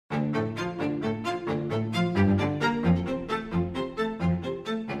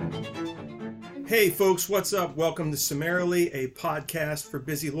Hey folks, what's up? Welcome to Summarily, a podcast for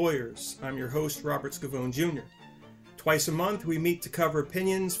busy lawyers. I'm your host, Robert Scavone Jr. Twice a month, we meet to cover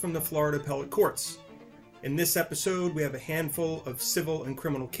opinions from the Florida appellate courts. In this episode, we have a handful of civil and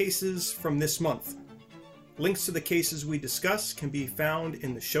criminal cases from this month. Links to the cases we discuss can be found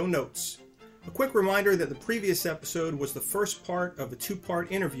in the show notes. A quick reminder that the previous episode was the first part of a two-part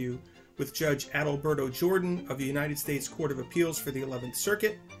interview with Judge Adalberto Jordan of the United States Court of Appeals for the 11th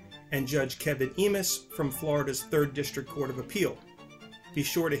Circuit and Judge Kevin Emis from Florida's 3rd District Court of Appeal. Be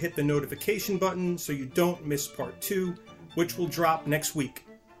sure to hit the notification button so you don't miss part 2, which will drop next week.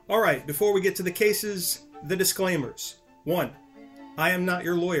 Alright, before we get to the cases, the disclaimers. 1. I am not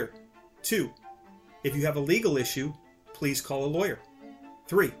your lawyer. 2. If you have a legal issue, please call a lawyer.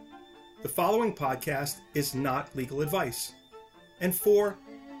 3. The following podcast is not legal advice. And 4.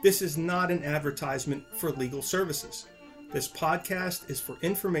 This is not an advertisement for legal services. This podcast is for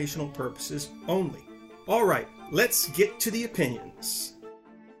informational purposes only. All right, let's get to the opinions.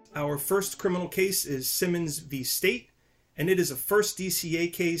 Our first criminal case is Simmons v. State, and it is a first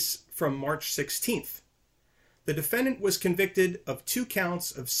DCA case from March 16th. The defendant was convicted of 2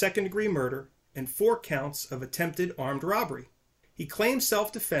 counts of second-degree murder and 4 counts of attempted armed robbery. He claimed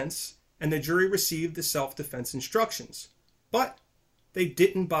self-defense, and the jury received the self-defense instructions, but they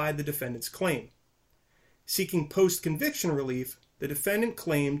didn't buy the defendant's claim. Seeking post-conviction relief, the defendant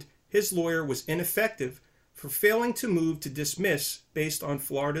claimed his lawyer was ineffective for failing to move to dismiss based on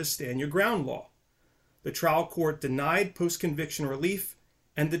Florida's stand your ground law. The trial court denied post-conviction relief,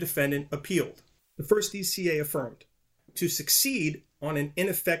 and the defendant appealed. The first DCA affirmed. To succeed on an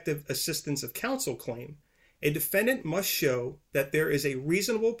ineffective assistance of counsel claim, a defendant must show that there is a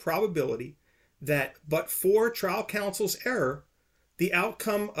reasonable probability that, but for trial counsel's error, the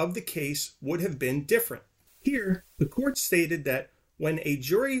outcome of the case would have been different. Here, the court stated that when a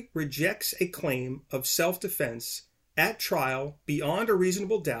jury rejects a claim of self-defense at trial beyond a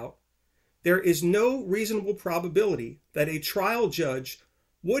reasonable doubt, there is no reasonable probability that a trial judge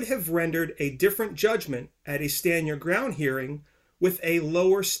would have rendered a different judgment at a stand-your-ground hearing with a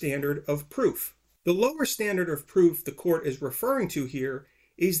lower standard of proof. The lower standard of proof the court is referring to here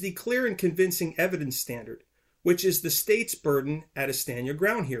is the clear and convincing evidence standard, which is the state's burden at a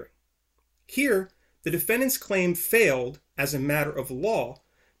stand-your-ground hearing. Here, the defendant's claim failed as a matter of law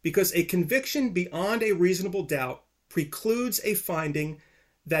because a conviction beyond a reasonable doubt precludes a finding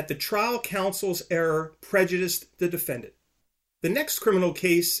that the trial counsel's error prejudiced the defendant. The next criminal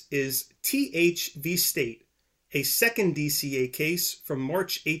case is TH v. State, a second DCA case from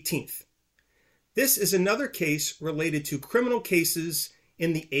March 18th. This is another case related to criminal cases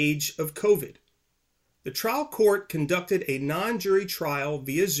in the age of COVID. The trial court conducted a non-jury trial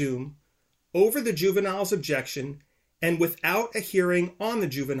via Zoom over the juvenile's objection and without a hearing on the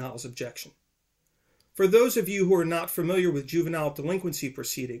juvenile's objection. For those of you who are not familiar with juvenile delinquency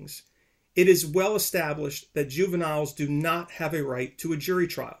proceedings, it is well established that juveniles do not have a right to a jury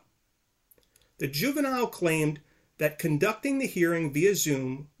trial. The juvenile claimed that conducting the hearing via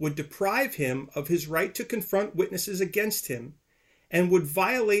Zoom would deprive him of his right to confront witnesses against him and would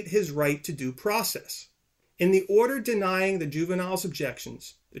violate his right to due process. In the order denying the juvenile's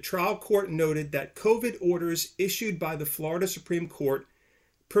objections, the trial court noted that COVID orders issued by the Florida Supreme Court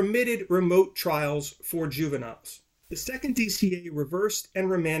permitted remote trials for juveniles. The second DCA reversed and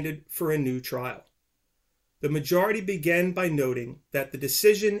remanded for a new trial. The majority began by noting that the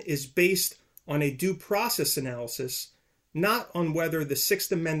decision is based on a due process analysis, not on whether the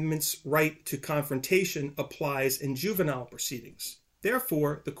Sixth Amendment's right to confrontation applies in juvenile proceedings.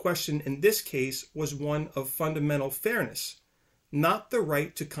 Therefore, the question in this case was one of fundamental fairness, not the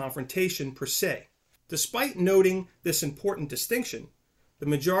right to confrontation per se. Despite noting this important distinction, the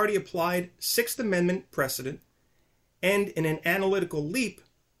majority applied Sixth Amendment precedent and, in an analytical leap,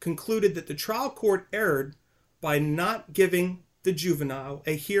 concluded that the trial court erred by not giving the juvenile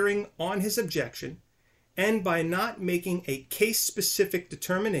a hearing on his objection and by not making a case-specific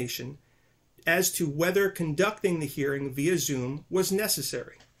determination as to whether conducting the hearing via Zoom was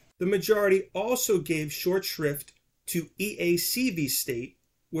necessary. The majority also gave short shrift to EAC v. State,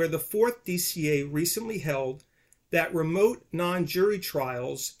 where the 4th DCA recently held that remote non-jury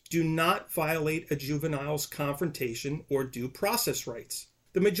trials do not violate a juvenile's confrontation or due process rights.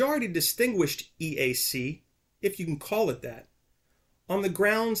 The majority distinguished EAC, if you can call it that, on the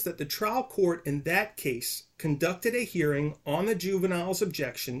grounds that the trial court in that case conducted a hearing on the juvenile's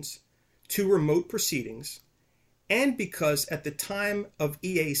objections to remote proceedings, and because at the time of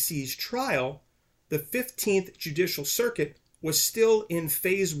EAC's trial, the 15th Judicial Circuit was still in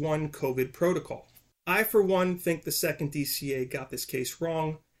Phase 1 COVID protocol. I, for one, think the second DCA got this case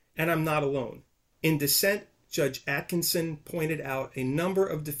wrong, and I'm not alone. In dissent, Judge Atkinson pointed out a number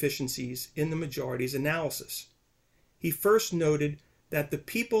of deficiencies in the majority's analysis. He first noted that the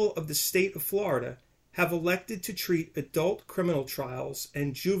people of the state of Florida have elected to treat adult criminal trials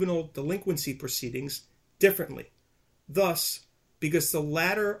and juvenile delinquency proceedings differently. Thus, because the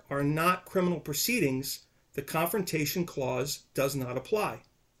latter are not criminal proceedings, the Confrontation Clause does not apply.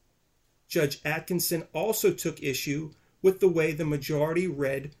 Judge Atkinson also took issue with the way the majority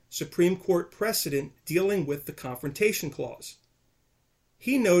read Supreme Court precedent dealing with the Confrontation Clause.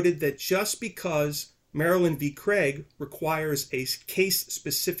 He noted that just because Maryland v. Craig requires a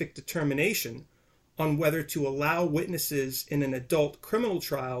case-specific determination on whether to allow witnesses in an adult criminal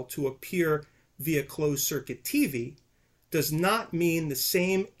trial to appear via closed-circuit TV, does not mean the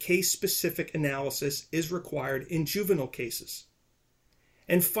same case-specific analysis is required in juvenile cases.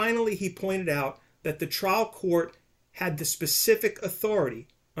 And finally, he pointed out that the trial court had the specific authority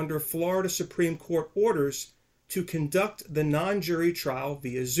under Florida Supreme Court orders to conduct the non-jury trial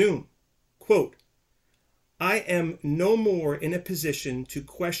via Zoom. Quote, "I am no more in a position to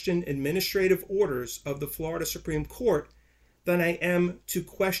question administrative orders of the Florida Supreme Court than I am to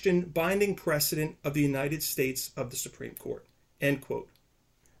question binding precedent of the United States of the Supreme Court." End quote.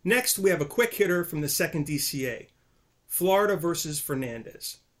 Next, we have a quick hitter from the second DCA, Florida versus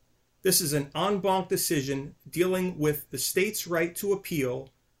Fernandez. This is an en banc decision dealing with the state's right to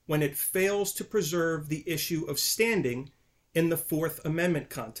appeal when it fails to preserve the issue of standing in the Fourth Amendment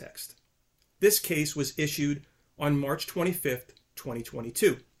context. This case was issued on March 25,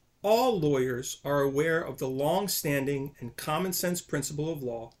 2022. All lawyers are aware of the long-standing and common-sense principle of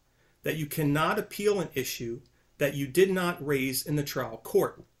law that you cannot appeal an issue that you did not raise in the trial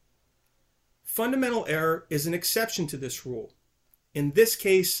court. Fundamental error is an exception to this rule. In this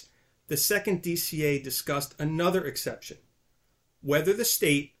case, the second DCA discussed another exception, whether the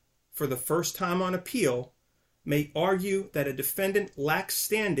state, for the first time on appeal, may argue that a defendant lacks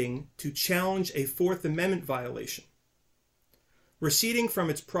standing to challenge a Fourth Amendment violation. Receding from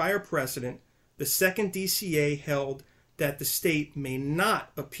its prior precedent, the second DCA held that the state may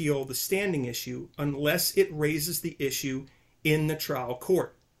not appeal the standing issue unless it raises the issue in the trial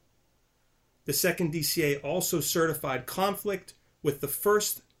court. The second DCA also certified conflict with the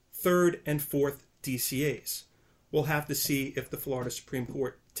first, third, and fourth DCAs. We'll have to see if the Florida Supreme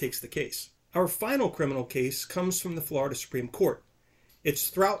Court takes the case. Our final criminal case comes from the Florida Supreme Court. It's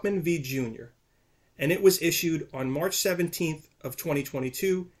Throutman v. Jr., and it was issued on March 17th of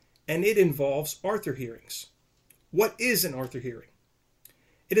 2022, and it involves Arthur hearings. What is an Arthur hearing?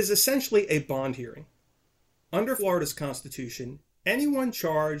 It is essentially a bond hearing. Under Florida's Constitution, anyone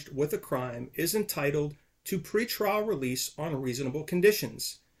charged with a crime is entitled to pretrial release on reasonable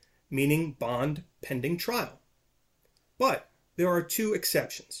conditions, meaning bond pending trial. But there are two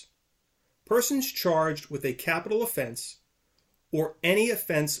exceptions. Persons charged with a capital offense or any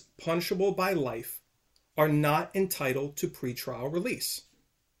offense punishable by life are not entitled to pretrial release.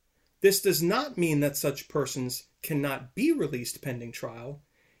 This does not mean that such persons cannot be released pending trial.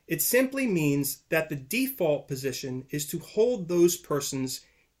 It simply means that the default position is to hold those persons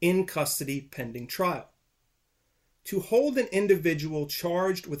in custody pending trial. To hold an individual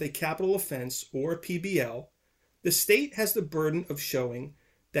charged with a capital offense or PBL, the state has the burden of showing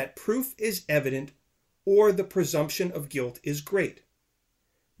that proof is evident or the presumption of guilt is great.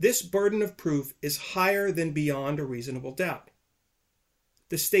 This burden of proof is higher than beyond a reasonable doubt.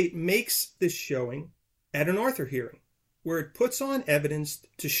 The state makes this showing at an Arthur hearing, where it puts on evidence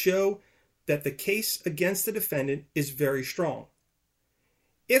to show that the case against the defendant is very strong.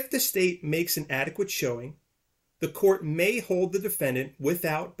 If the state makes an adequate showing, the court may hold the defendant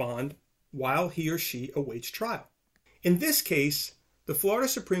without bond while he or she awaits trial. In this case, the Florida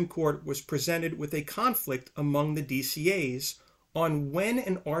Supreme Court was presented with a conflict among the DCAs on when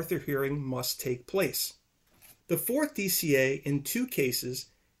an Arthur hearing must take place. The fourth DCA, in two cases,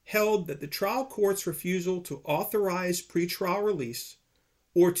 held that the trial court's refusal to authorize pretrial release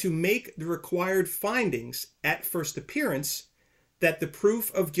or to make the required findings at first appearance that the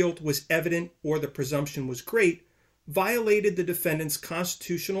proof of guilt was evident or the presumption was great violated the defendant's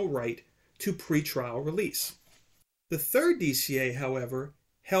constitutional right to pretrial release. The third DCA, however,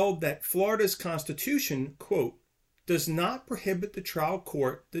 held that Florida's Constitution, quote, does not prohibit the trial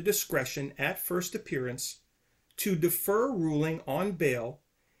court the discretion at first appearance to defer ruling on bail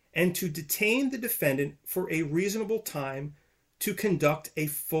and to detain the defendant for a reasonable time to conduct a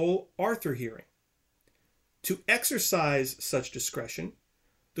full Arthur hearing. To exercise such discretion,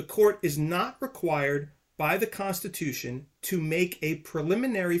 the court is not required by the Constitution to make a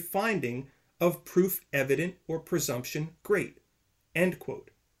preliminary finding of proof evident or presumption great. End quote.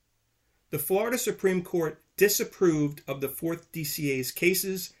 The Florida Supreme Court disapproved of the 4th DCA's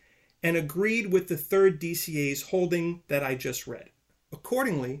cases and agreed with the 3rd DCA's holding that I just read.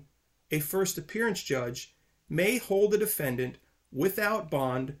 Accordingly, a first appearance judge may hold a defendant without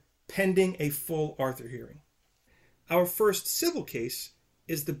bond pending a full Arthur hearing. Our first civil case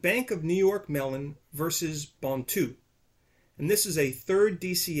is the Bank of New York Mellon versus Bontu, and this is a 3rd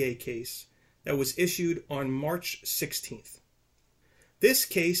DCA case that was issued on March 16th. This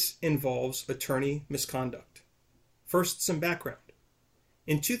case involves attorney misconduct. First, some background.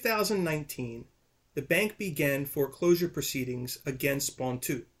 In 2019, the bank began foreclosure proceedings against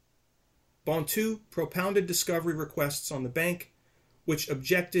Bontu. Bontu propounded discovery requests on the bank, which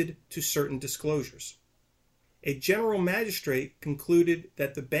objected to certain disclosures. A general magistrate concluded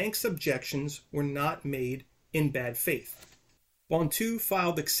that the bank's objections were not made in bad faith. Bontu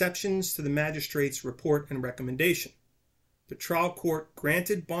filed exceptions to the magistrate's report and recommendation. The trial court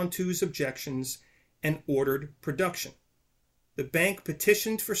granted Bontu's objections and ordered production. The bank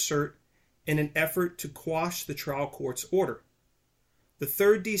petitioned for cert in an effort to quash the trial court's order. The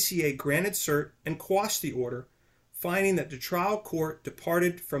 3rd DCA granted cert and quashed the order, finding that the trial court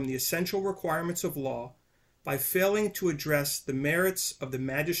departed from the essential requirements of law by failing to address the merits of the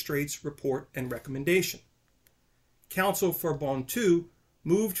magistrate's report and recommendation. Counsel for Bontu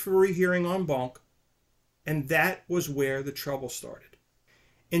moved for rehearing en banc, and that was where the trouble started.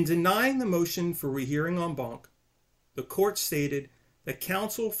 In denying the motion for rehearing en banc, the court stated that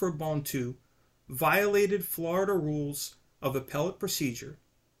counsel for Bontu violated Florida rules of appellate procedure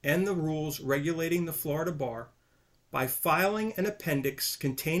and the rules regulating the Florida bar by filing an appendix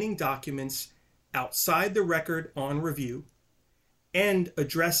containing documents outside the record on review and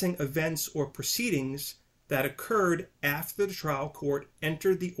addressing events or proceedings that occurred after the trial court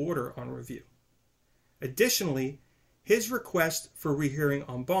entered the order on review. Additionally, his request for rehearing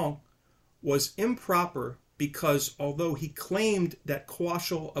en banc was improper because although he claimed that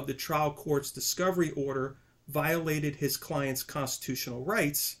quashal of the trial court's discovery order violated his client's constitutional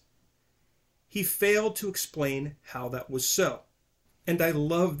rights, he failed to explain how that was so. And I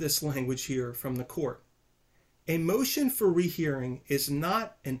love this language here from the court. A motion for rehearing is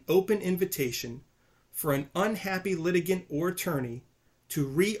not an open invitation for an unhappy litigant or attorney to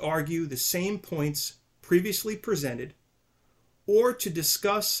re-argue the same points previously presented, or to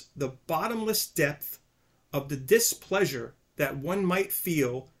discuss the bottomless depth of the displeasure that one might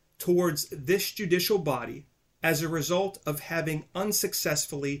feel towards this judicial body as a result of having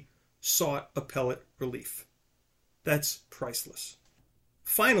unsuccessfully sought appellate relief. That's priceless.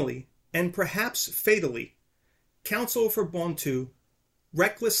 Finally, and perhaps fatally, counsel for Bontu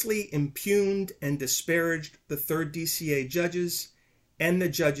recklessly impugned and disparaged the 3rd DCA judges and the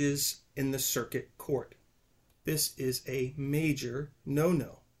judges in the circuit court. This is a major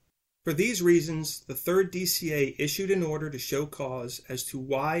no-no. For these reasons, the 3rd DCA issued an order to show cause as to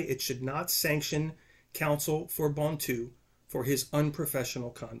why it should not sanction counsel for Bontu for his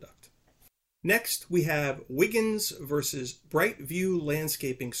unprofessional conduct. Next, we have Wiggins versus Brightview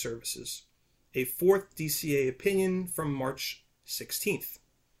Landscaping Services, a 4th DCA opinion from March 16th.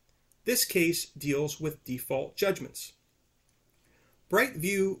 This case deals with default judgments.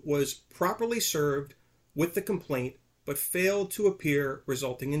 Brightview was properly served with the complaint but failed to appear,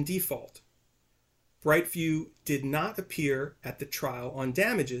 resulting in default. Brightview did not appear at the trial on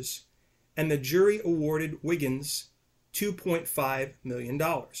damages, and the jury awarded Wiggins $2.5 million.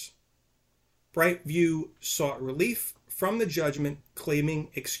 Brightview sought relief from the judgment claiming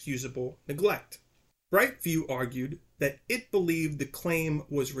excusable neglect. Brightview argued that it believed the claim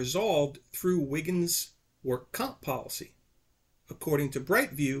was resolved through Wiggins' work comp policy. According to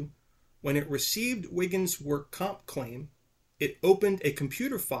Brightview, when it received Wiggins' work comp claim, it opened a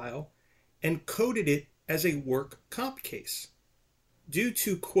computer file and coded it as a work comp case. Due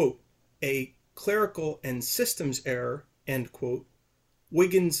to, quote, a clerical and systems error, end quote,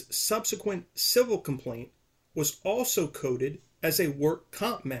 Wiggins' subsequent civil complaint was also coded as a work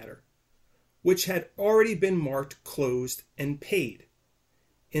comp matter, which had already been marked closed and paid.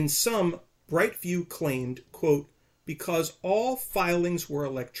 In sum, Brightview claimed, quote, because all filings were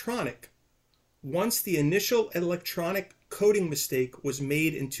electronic, once the initial electronic coding mistake was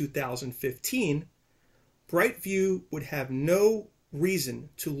made in 2015, Brightview would have no reason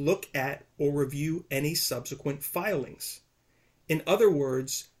to look at or review any subsequent filings. In other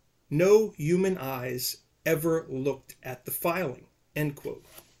words, no human eyes ever looked at the filing, end quote.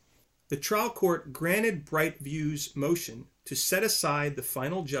 The trial court granted Brightview's motion to set aside the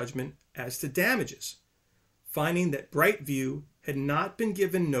final judgment as to damages, finding that Brightview had not been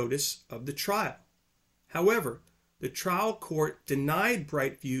given notice of the trial. However, the trial court denied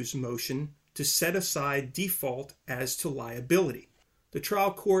Brightview's motion to set aside default as to liability. The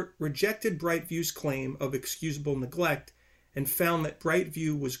trial court rejected Brightview's claim of excusable neglect and found that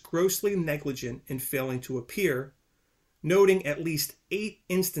Brightview was grossly negligent in failing to appear, noting at least 8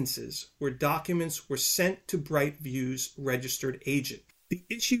 instances where documents were sent to Brightview's registered agent. The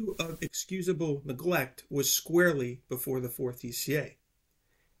issue of excusable neglect was squarely before the 4th DCA,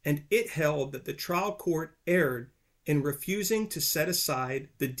 and it held that the trial court erred in refusing to set aside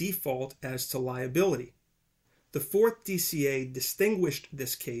the default as to liability. The 4th DCA distinguished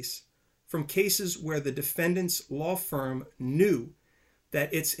this case from cases where the defendant's law firm knew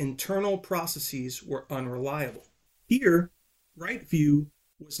that its internal processes were unreliable. Here, Brightview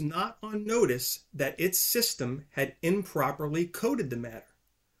was not on notice that its system had improperly coded the matter.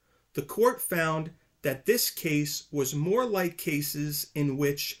 The court found that this case was more like cases in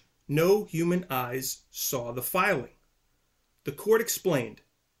which no human eyes saw the filing. The court explained,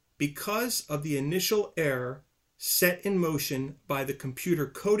 because of the initial error set in motion by the computer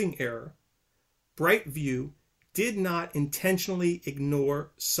coding error, Brightview did not intentionally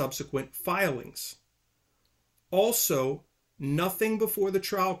ignore subsequent filings. Also, nothing before the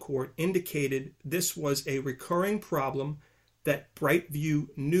trial court indicated this was a recurring problem that Brightview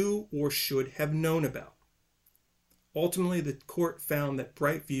knew or should have known about. Ultimately, the court found that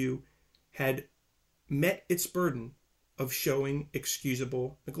Brightview had met its burden of showing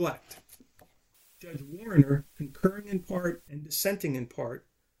excusable neglect. Judge Warner, concurring in part and dissenting in part,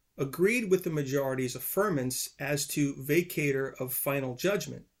 agreed with the majority's affirmance as to vacator of final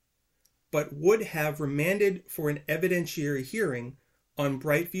judgment, but would have remanded for an evidentiary hearing on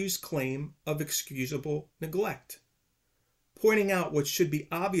Brightview's claim of excusable neglect. Pointing out what should be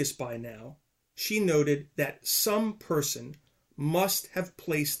obvious by now, she noted that some person must have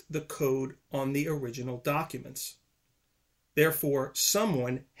placed the code on the original documents. Therefore,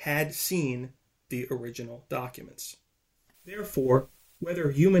 someone had seen the original documents. Therefore,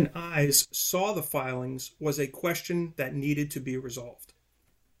 whether human eyes saw the filings was a question that needed to be resolved.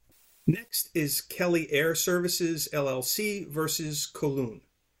 Next is Kelly Air Services, LLC versus Colloon.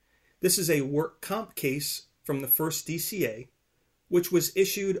 This is a work comp case from the 1st DCA, which was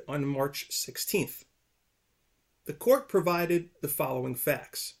issued on March 16th. The court provided the following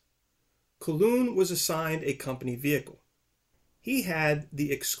facts. Colloon was assigned a company vehicle. He had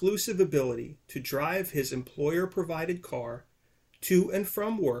the exclusive ability to drive his employer-provided car to and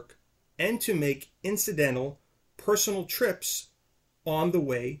from work and to make incidental personal trips on the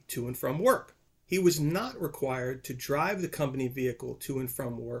way to and from work. He was not required to drive the company vehicle to and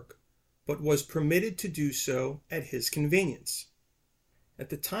from work, but was permitted to do so at his convenience. At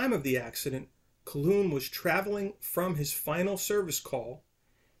the time of the accident, Colloon was traveling from his final service call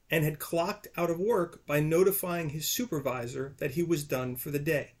and had clocked out of work by notifying his supervisor that he was done for the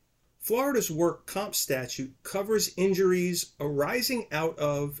day. Florida's work comp statute covers injuries arising out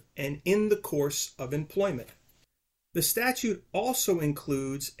of and in the course of employment. The statute also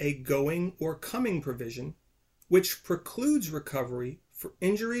includes a going or coming provision, which precludes recovery for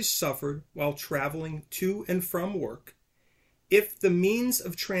injuries suffered while traveling to and from work if the means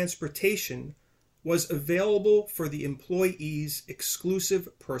of transportation was available for the employee's exclusive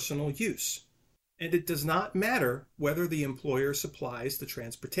personal use, and it does not matter whether the employer supplies the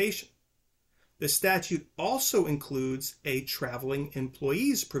transportation. The statute also includes a traveling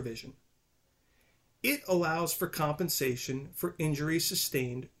employees provision. It allows for compensation for injuries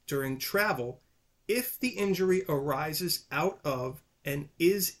sustained during travel if the injury arises out of and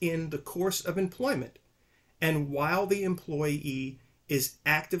is in the course of employment, and while the employee is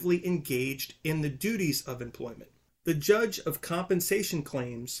actively engaged in the duties of employment. The judge of compensation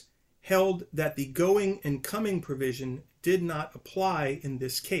claims held that the going and coming provision did not apply in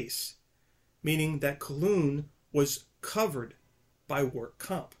this case, meaning that Colloon was covered by work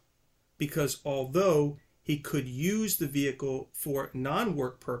comp, because although he could use the vehicle for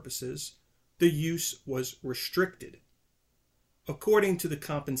non-work purposes, the use was restricted. According to the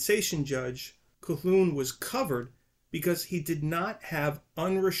compensation judge, Colloon was covered because he did not have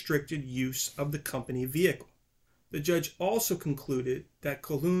unrestricted use of the company vehicle. The judge also concluded that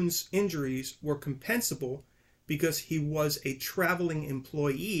Colloon's injuries were compensable because he was a traveling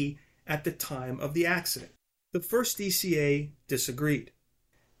employee at the time of the accident. The 1st DCA disagreed.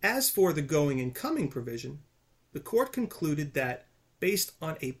 As for the going and coming provision, the court concluded that, based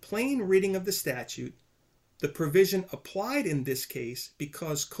on a plain reading of the statute, the provision applied in this case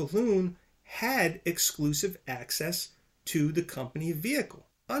because Colloon had exclusive access to the company vehicle.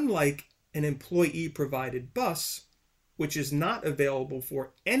 Unlike an employee-provided bus, which is not available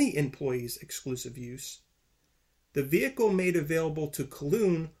for any employee's exclusive use, the vehicle made available to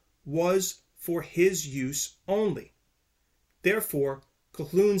Calhoun was for his use only. Therefore,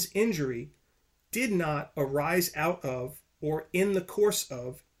 Calhoun's injury did not arise out of or in the course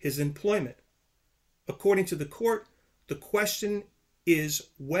of his employment. According to the court, the question is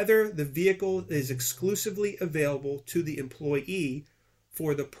whether the vehicle is exclusively available to the employee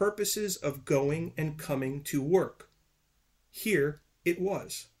for the purposes of going and coming to work. Here it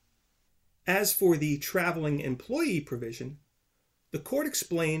was. As for the traveling employee provision, the court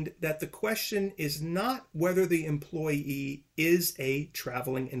explained that the question is not whether the employee is a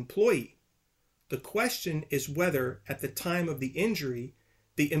traveling employee. The question is whether, at the time of the injury,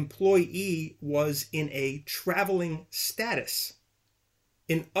 the employee was in a traveling status.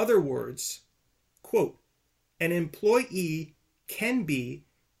 In other words, quote, an employee can be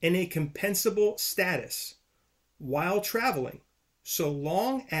in a compensable status while traveling, so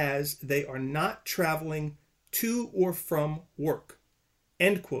long as they are not traveling to or from work,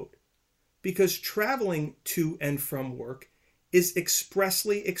 end quote, because traveling to and from work is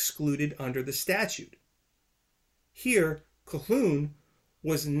expressly excluded under the statute. Here, Calhoun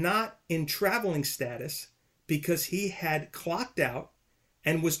was not in traveling status because he had clocked out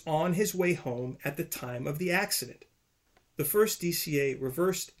and was on his way home at the time of the accident. The first DCA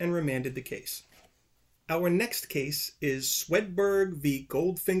reversed and remanded the case. Our next case is Swedberg v.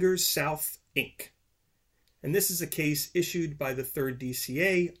 Goldfingers South, Inc. And this is a case issued by the 3rd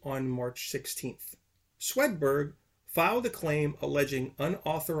DCA on March 16th. Swedberg filed a claim alleging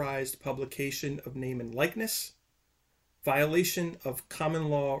unauthorized publication of name and likeness, violation of common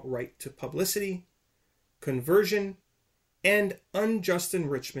law right to publicity, conversion, and unjust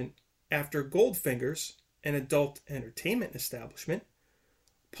enrichment after Goldfingers, an adult entertainment establishment,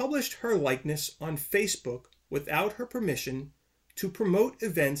 published her likeness on Facebook without her permission to promote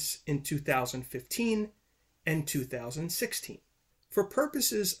events in 2015 and 2016. For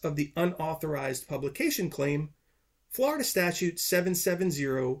purposes of the unauthorized publication claim, Florida Statute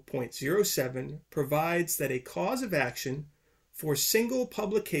 770.07 provides that a cause of action for single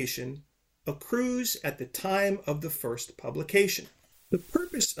publication accrues at the time of the first publication. The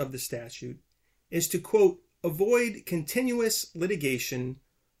purpose of the statute is to, quote, avoid continuous litigation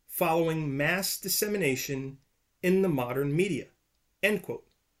following mass dissemination in the modern media, end quote.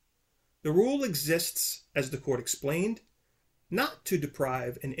 The rule exists, as the court explained, not to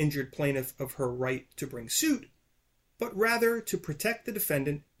deprive an injured plaintiff of her right to bring suit, but rather to protect the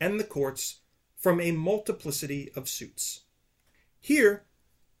defendant and the courts from a multiplicity of suits. Here,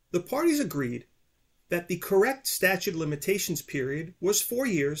 the parties agreed that the correct statute of limitations period was 4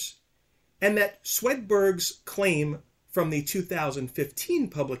 years and that Swedberg's claim from the 2015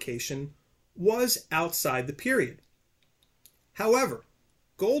 publication was outside the period. However,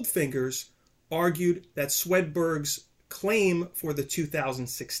 Goldfingers argued that Swedberg's claim for the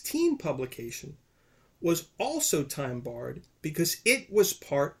 2016 publication was also time-barred because it was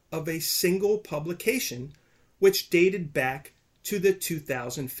part of a single publication which dated back to the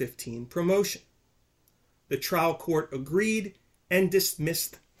 2015 promotion. The trial court agreed and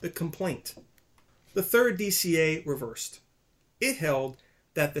dismissed the complaint. The 3rd DCA reversed. It held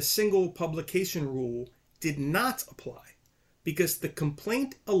that the single publication rule did not apply because the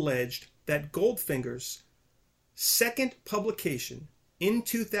complaint alleged that Goldfinger's second publication in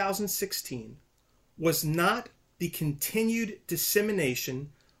 2016 was not the continued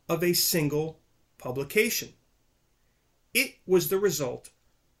dissemination of a single publication. It was the result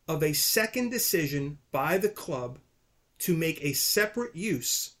of a second decision by the club to make a separate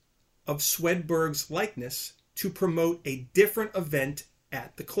use of Swedberg's likeness to promote a different event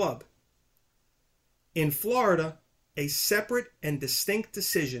at the club. In Florida, a separate and distinct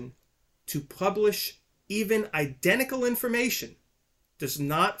decision to publish even identical information does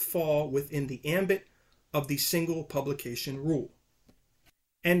not fall within the ambit of the single publication rule.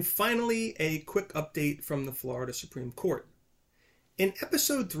 And finally, a quick update from the Florida Supreme Court. In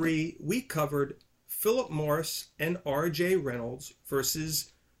Episode 3, we covered Philip Morris and R.J. Reynolds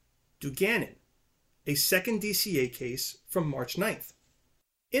versus Dugannon, a second DCA case from March 9th.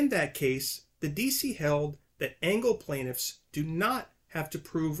 In that case, the DC held that Angle plaintiffs do not have to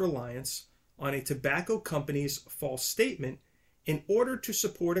prove reliance on a tobacco company's false statement in order to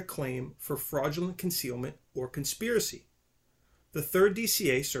support a claim for fraudulent concealment or conspiracy. The 3rd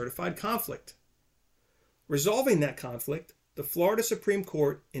DCA certified conflict. Resolving that conflict, the Florida Supreme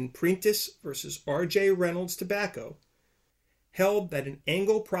Court in Prentice versus R.J. Reynolds Tobacco held that an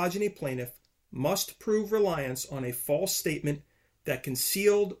Angle progeny plaintiff must prove reliance on a false statement that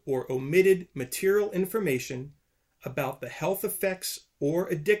concealed or omitted material information about the health effects or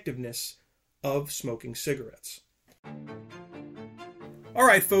addictiveness of smoking cigarettes. All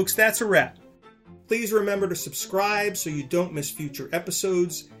right, folks, that's a wrap. Please remember to subscribe so you don't miss future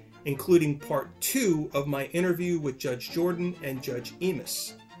episodes, including part 2 of my interview with Judge Jordan and Judge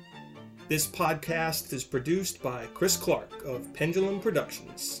Emis. This podcast is produced by Chris Clark of Pendulum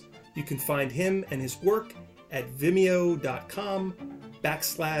Productions. You can find him and his work at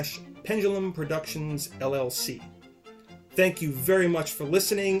vimeo.com/Pendulum Productions LLC. Thank you very much for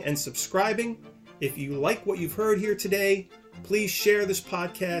listening and subscribing. If you like what you've heard here today, please share this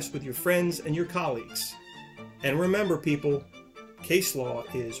podcast with your friends and your colleagues. And remember, people, case law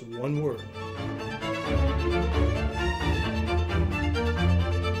is one word.